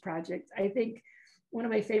through this project. I think one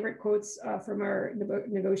of my favorite quotes from our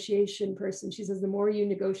negotiation person, she says, the more you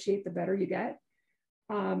negotiate, the better you get.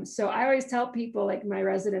 So I always tell people, like my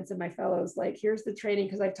residents and my fellows, like, here's the training,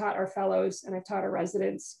 because I've taught our fellows and I've taught our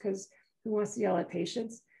residents, because who wants to yell at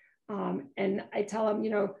patients? And I tell them,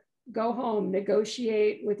 go home,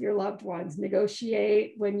 negotiate with your loved ones,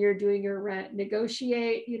 negotiate when you're doing your rent,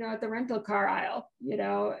 negotiate, at the rental car aisle,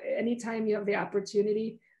 anytime you have the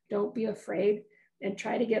opportunity, don't be afraid and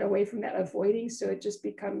try to get away from that avoiding. So it just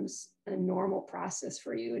becomes a normal process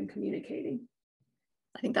for you in communicating.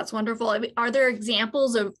 I think that's wonderful. I mean, are there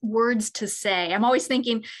examples of words to say? I'm always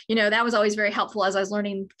thinking, that was always very helpful as I was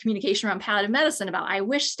learning communication around palliative medicine about I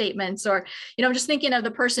wish statements, or, I'm just thinking of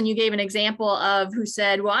the person you gave an example of who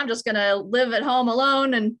said, well, I'm just going to live at home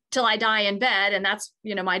alone until I die in bed. And that's,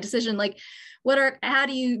 my decision. Like, what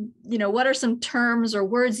are some terms or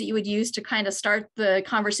words that you would use to kind of start the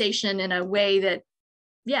conversation in a way that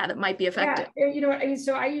might be effective? Yeah,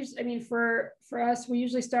 for us, we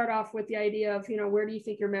usually start off with the idea of, where do you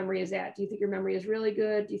think your memory is at? Do you think your memory is really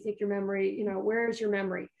good? Do you think your memory, where is your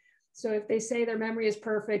memory? So if they say their memory is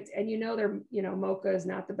perfect and their, MoCA is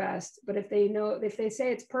not the best, but if they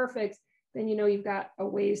say it's perfect, then, you've got a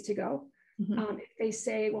ways to go. Mm-hmm. If they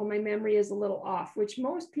say, well, my memory is a little off, which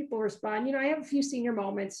most people respond, I have a few senior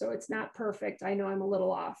moments, so it's not perfect. I know I'm a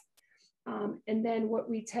little off. And then what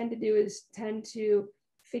we tend to do is to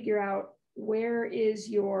figure out where is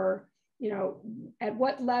your, at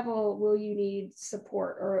what level will you need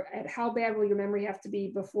support, or at how bad will your memory have to be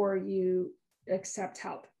before you accept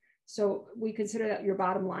help? So we consider that your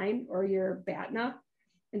bottom line or your BATNA.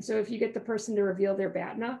 And so if you get the person to reveal their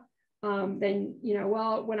BATNA, then,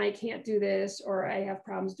 well, when I can't do this, or I have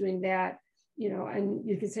problems doing that, and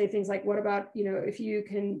you can say things like, what about, if you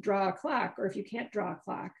can draw a clock, or if you can't draw a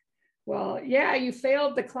clock? Well, yeah, you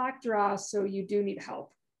failed the clock draw, so you do need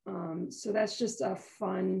help. So that's just a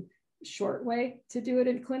fun, short way to do it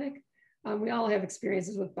in clinic. We all have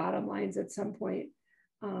experiences with bottom lines at some point.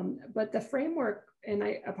 But the framework, and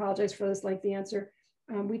I apologize for this lengthy answer,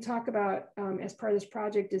 we talk about as part of this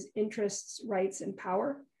project is interests, rights, and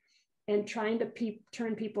power, and trying to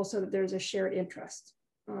turn people so that there's a shared interest.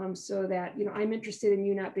 So that, I'm interested in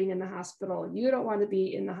you not being in the hospital. You don't want to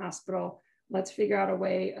be in the hospital. Let's figure out a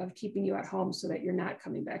way of keeping you at home so that you're not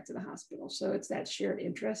coming back to the hospital. So it's that shared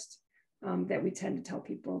interest that we tend to tell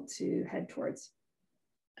people to head towards.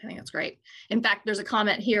 I think that's great. In fact, there's a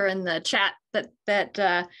comment here in the chat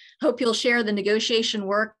that hope you'll share the negotiation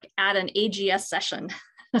work at an AGS session.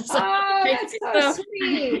 That's so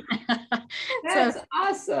sweet. That's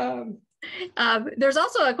awesome. There's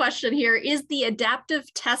also a question here. Is the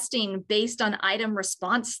adaptive testing based on item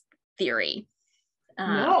response theory?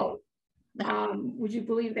 No. Would you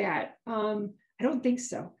believe that? I don't think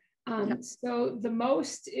so. So the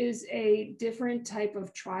most is a different type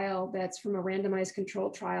of trial that's from a randomized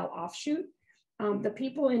controlled trial offshoot. The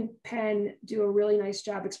people in Penn do a really nice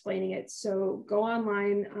job explaining it. So go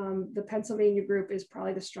online. The Pennsylvania group is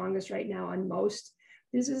probably the strongest right now on most.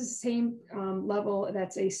 This is the same level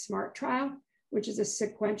that's a SMART trial, which is a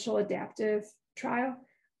sequential adaptive trial.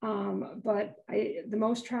 But the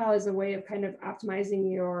most trial is a way of kind of optimizing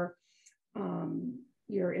your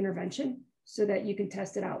your intervention so that you can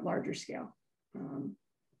test it out larger scale.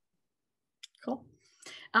 Cool.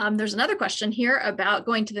 There's another question here about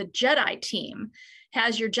going to the JEDI team.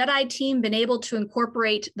 Has your JEDI team been able to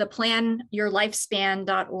incorporate the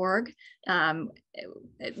planyourlifespan.org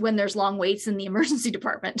when there's long waits in the emergency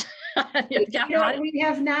department? We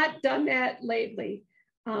have not done that lately.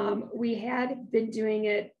 We had been doing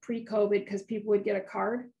it pre-COVID because people would get a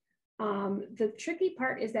card. The tricky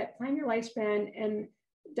part is that Plan Your Lifespan, and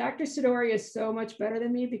Dr. Sidori is so much better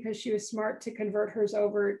than me because she was smart to convert hers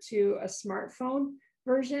over to a smartphone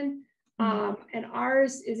version. And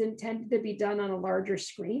ours is intended to be done on a larger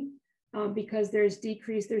screen because there's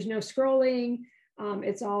no scrolling.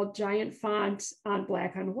 It's all giant font on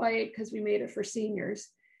black on white because we made it for seniors.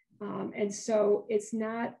 And so it's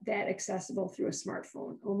not that accessible through a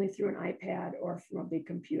smartphone, only through an iPad or from a big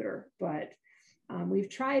computer. But we've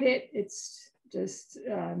tried it. It's just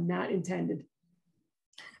not intended.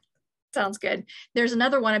 Sounds good. There's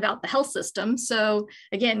another one about the health system. So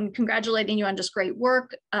again, congratulating you on just great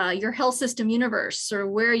work. Your health system universe, or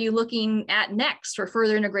where are you looking at next for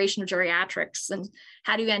further integration of geriatrics? And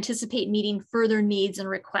how do you anticipate meeting further needs and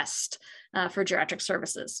requests for geriatric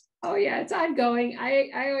services? Oh yeah, it's ongoing.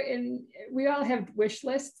 And we all have wish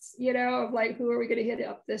lists, of like, who are we going to hit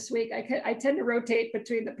up this week? I tend to rotate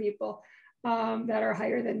between the people that are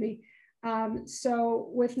higher than me.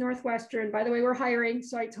 So with Northwestern, by the way, we're hiring.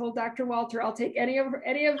 So I told Dr. Walter, I'll take any of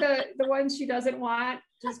the ones she doesn't want,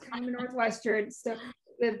 just come to Northwestern. So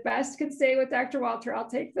the best can stay with Dr. Walter. I'll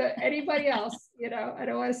take anybody else, I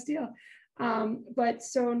don't want to steal. But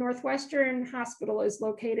so Northwestern Hospital is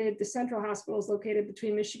located, the central hospital is located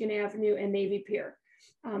between Michigan Avenue and Navy Pier.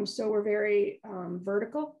 So we're very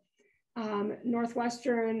vertical.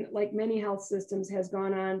 Northwestern, like many health systems, has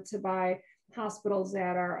gone on to buy hospitals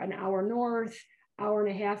that are an hour north, hour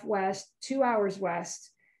and a half west, 2 hours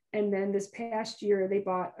west. And then this past year, they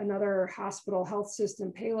bought another hospital health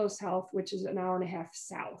system, Palos Health, which is an hour and a half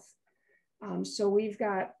south. So we've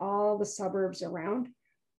got all the suburbs around.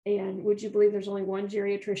 And would you believe there's only one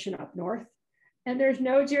geriatrician up north? And there's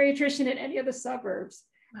no geriatrician in any of the suburbs.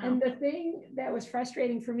 Wow. And the thing that was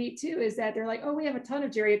frustrating for me too is that they're like, oh, we have a ton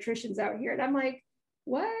of geriatricians out here. And I'm like,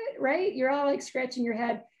 what, right? You're all like scratching your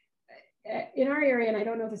head. In our area, and I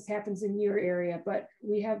don't know if this happens in your area, but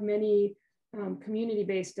we have many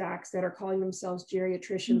community-based docs that are calling themselves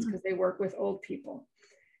geriatricians because they work with old people.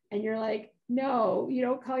 And you're like, no, you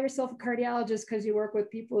don't call yourself a cardiologist because you work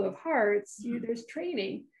with people who have hearts. There's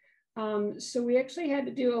training. So we actually had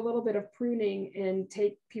to do a little bit of pruning and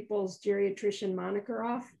take people's geriatrician moniker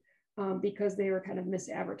off because they were kind of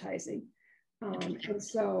misadvertising. And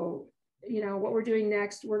so, what we're doing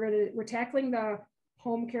next, we're tackling the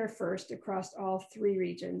home care first across all 3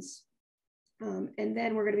 regions. And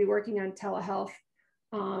then we're going to be working on telehealth.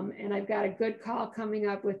 And I've got a good call coming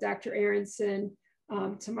up with Dr. Aronson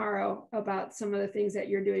tomorrow about some of the things that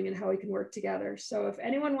you're doing and how we can work together. So if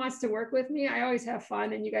anyone wants to work with me, I always have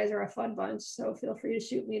fun, and you guys are a fun bunch. So feel free to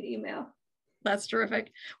shoot me an email. That's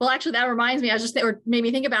terrific. Well, actually, that reminds me, made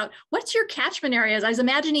me think about, what's your catchment areas? I was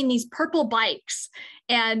imagining these purple bikes,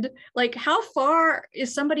 and like, how far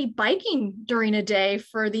is somebody biking during a day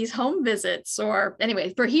for these home visits? Or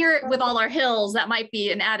anyway, for here with all our hills, that might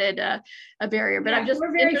be an added a barrier. But yeah,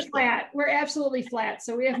 we're very flat. We're absolutely flat.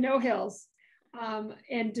 So we have no hills.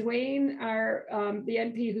 And Dwayne, the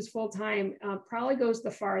NP who's full-time, probably goes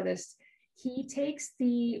the farthest. He takes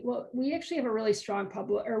we actually have a really strong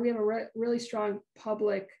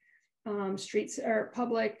public streets or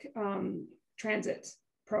public transit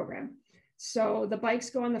program. So the bikes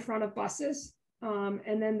go on the front of buses,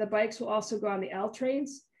 and then the bikes will also go on the L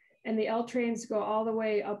trains, and the L trains go all the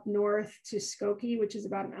way up north to Skokie, which is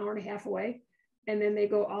about an hour and a half away. And then they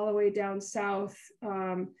go all the way down south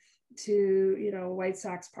to, White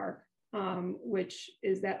Sox Park, which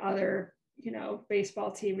is that other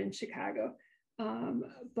baseball team in Chicago.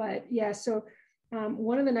 But yeah, so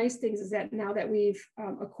one of the nice things is that now that we've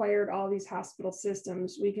acquired all these hospital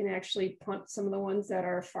systems, we can actually punt some of the ones that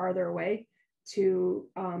are farther away to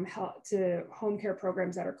home care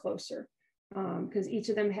programs that are closer, because each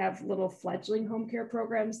of them have little fledgling home care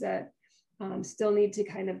programs that still need to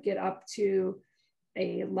kind of get up to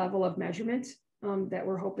a level of measurement that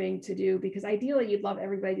we're hoping to do, because ideally you'd love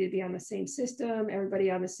everybody to be on the same system, everybody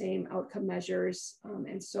on the same outcome measures,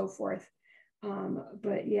 and so forth.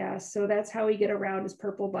 But yeah, so that's how we get around, is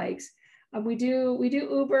purple bikes. We do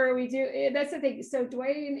Uber, that's the thing. So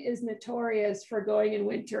Dwayne is notorious for going in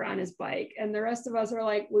winter on his bike, and the rest of us are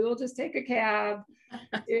like, we will just take a cab,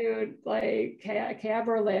 dude, like cab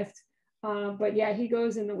or Lyft. But yeah, he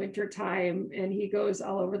goes in the winter time, and he goes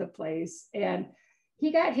all over the place. And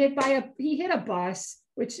he got hit by he hit a bus,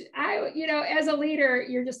 which as a leader,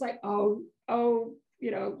 you're just like, oh,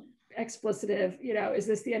 explicitive, is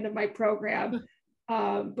this the end of my program?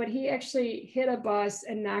 But he actually hit a bus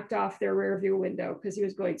and knocked off their rear view window because he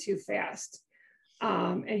was going too fast.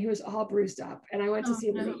 And he was all bruised up. And I went to see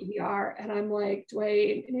him in the ER, and I'm like,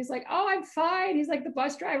 Dwayne, and he's like, oh, I'm fine. He's like, the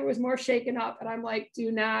bus driver was more shaken up. And I'm like,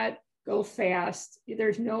 do not go fast.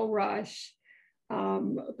 There's no rush.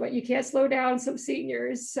 But you can't slow down some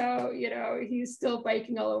seniors. So, he's still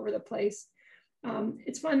biking all over the place.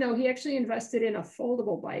 It's fun though. He actually invested in a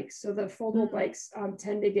foldable bike. So the foldable bikes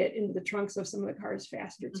tend to get into the trunks of some of the cars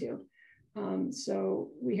faster too. So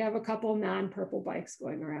we have a couple non-purple bikes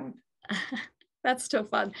going around. That's so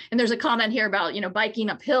fun. And there's a comment here about, biking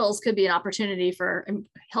up hills could be an opportunity for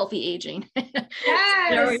healthy aging.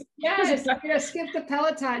 Yes, yes. Skip the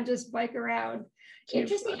Peloton, just bike around.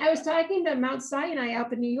 Interesting. I was talking to Mount Sinai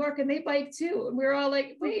up in New York, and they bike too. And we were all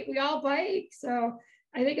like, wait, we all bike. So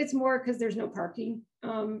I think it's more because there's no parking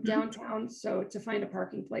downtown. So to find a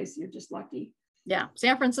parking place, you're just lucky. Yeah,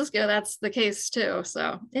 San Francisco, that's the case too.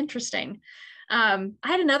 So interesting. I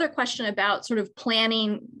had another question about sort of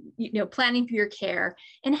planning for your care,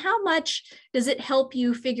 and how much does it help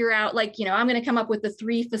you figure out, like, I'm going to come up with the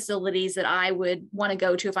 3 facilities that I would want to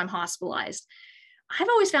go to if I'm hospitalized. I've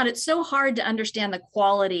always found it so hard to understand the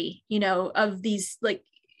quality, of these, like,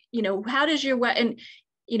 how does your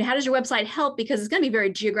website help? Because it's going to be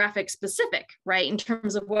very geographic specific, right? In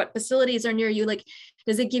terms of what facilities are near you. Like,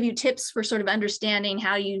 does it give you tips for sort of understanding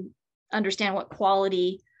how you understand what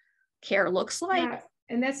quality care looks like? Yeah.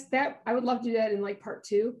 And that I would love to do that in like part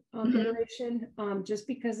 2 iteration, just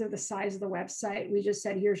because of the size of the website. We just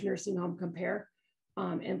said, here's nursing home compare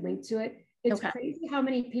and link to it. It's crazy how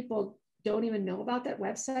many people don't even know about that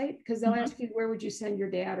website, because they'll ask you, where would you send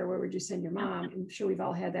your dad, or where would you send your mom? I'm sure we've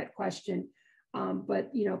all had that question.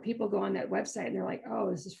 But people go on that website and they're like,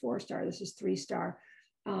 oh, this is 4-star, this is 3-star.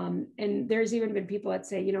 And there's even been people that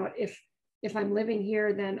say, what, if I'm living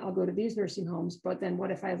here, then I'll go to these nursing homes. But then what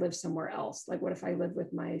if I live somewhere else? Like, what if I live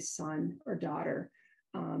with my son or daughter?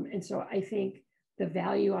 And so I think the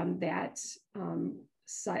value on that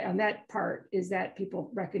side, on that part, is that people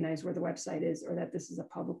recognize where the website is, or that this is a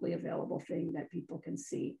publicly available thing that people can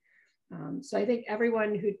see. So I think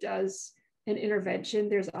everyone who does an intervention,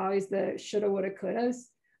 there's always the shoulda, woulda, couldas.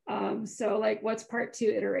 So like, what's part 2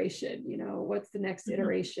 iteration? What's the next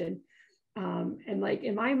iteration? And like,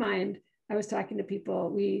 in my mind, I was talking to people,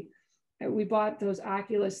 we bought those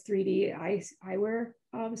Oculus 3D eyewear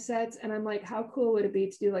sets. And I'm like, how cool would it be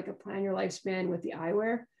to do like a plan your lifespan with the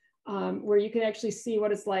eyewear, where you can actually see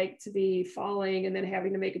what it's like to be falling and then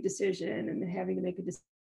having to make a decision, and then having to make a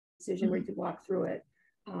decision where you could walk through it.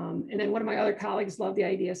 And then one of my other colleagues loved the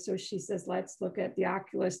idea. So she says, let's look at the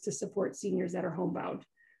Oculus to support seniors that are homebound.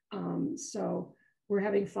 So we're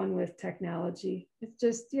having fun with technology. It's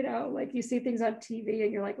just, like, you see things on TV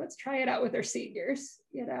and you're like, let's try it out with our seniors,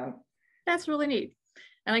 That's really neat.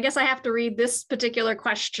 And I guess I have to read this particular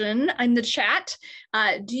question in the chat.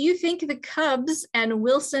 Do you think the Cubs and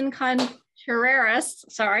Wilson Contreras,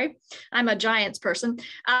 sorry, I'm a Giants person,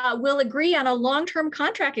 will agree on a long-term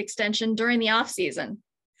contract extension during the offseason?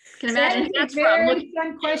 Can imagine that's a very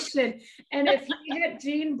fun question. And if he had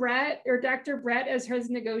Jean Brett or Dr. Brett as his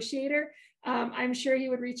negotiator, I'm sure he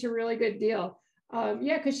would reach a really good deal.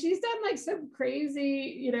 Yeah, because she's done like some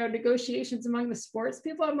crazy, negotiations among the sports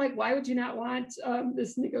people. I'm like, why would you not want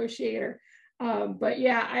this negotiator? But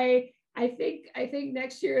yeah, I think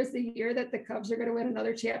next year is the year that the Cubs are going to win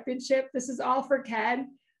another championship. This is all for Ken.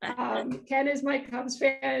 Ken is my Cubs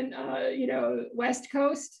fan. West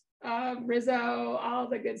Coast, Rizzo, all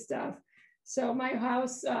the good stuff. So my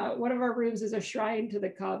house, one of our rooms is a shrine to the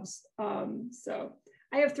Cubs. So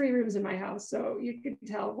I have 3 rooms in my house, so you can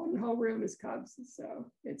tell one whole room is Cubs. So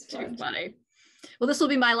it's fun. Too funny. Well, this will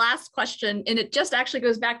be my last question, and it just actually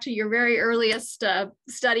goes back to your very earliest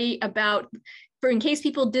study about, for in case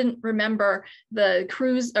people didn't remember, the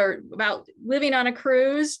cruise, or about living on a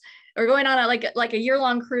cruise or going on a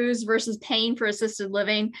year-long cruise versus paying for assisted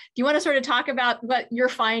living. Do you want to sort of talk about what your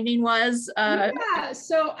finding was? Yeah,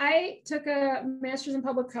 so I took a master's in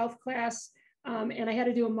public health class, and I had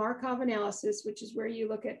to do a Markov analysis, which is where you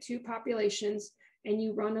look at 2 populations and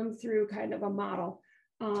you run them through kind of a model.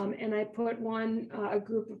 And I put a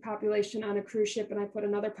group of population on a cruise ship, and I put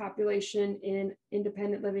another population in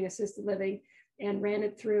independent living, assisted living, and ran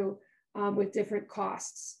it through with different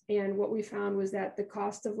costs. And what we found was that the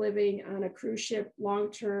cost of living on a cruise ship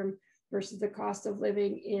long-term versus the cost of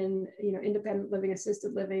living in independent living,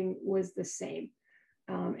 assisted living was the same.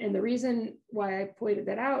 And the reason why I pointed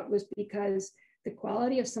that out was because the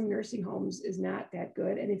quality of some nursing homes is not that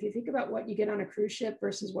good. And if you think about what you get on a cruise ship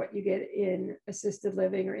versus what you get in assisted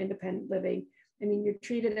living or independent living, I mean, you're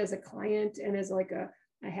treated as a client and as like a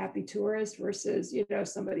happy tourist versus, you know,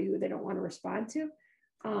 somebody who they don't want to respond to.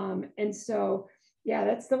 And so, yeah,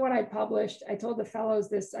 that's the one I published. I told the fellows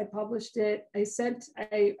this, I published it. I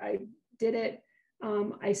did it.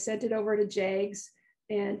 I sent it over to JAGS,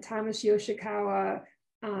 and Thomas Yoshikawa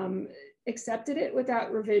accepted it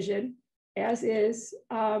without revision, as is,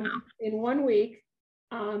 in 1 week.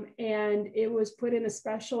 And it was put in a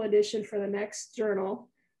special edition for the next journal.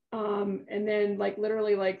 And then like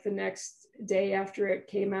literally like the next day after it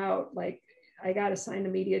came out, like I got assigned a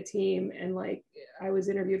media team, and like I was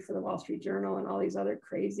interviewed for the Wall Street Journal and all these other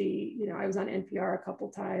crazy, you know, I was on NPR a couple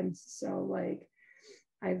times. So like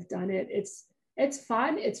I've done it. It's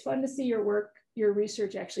fun. It's fun to see your work, your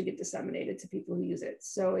research actually get disseminated to people who use it.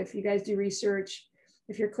 So if you guys do research,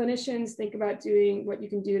 if you're clinicians, think about doing what you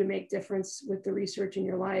can do to make difference with the research in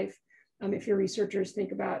your life. If you're researchers,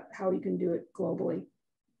 think about how you can do it globally.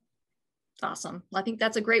 Awesome. Well, I think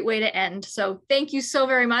that's a great way to end. So thank you so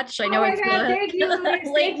very much. I know it's thank you,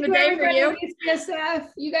 late in the day for you. UCSF.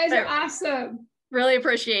 You guys are awesome. Really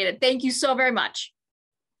appreciate it. Thank you so very much.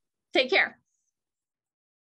 Take care.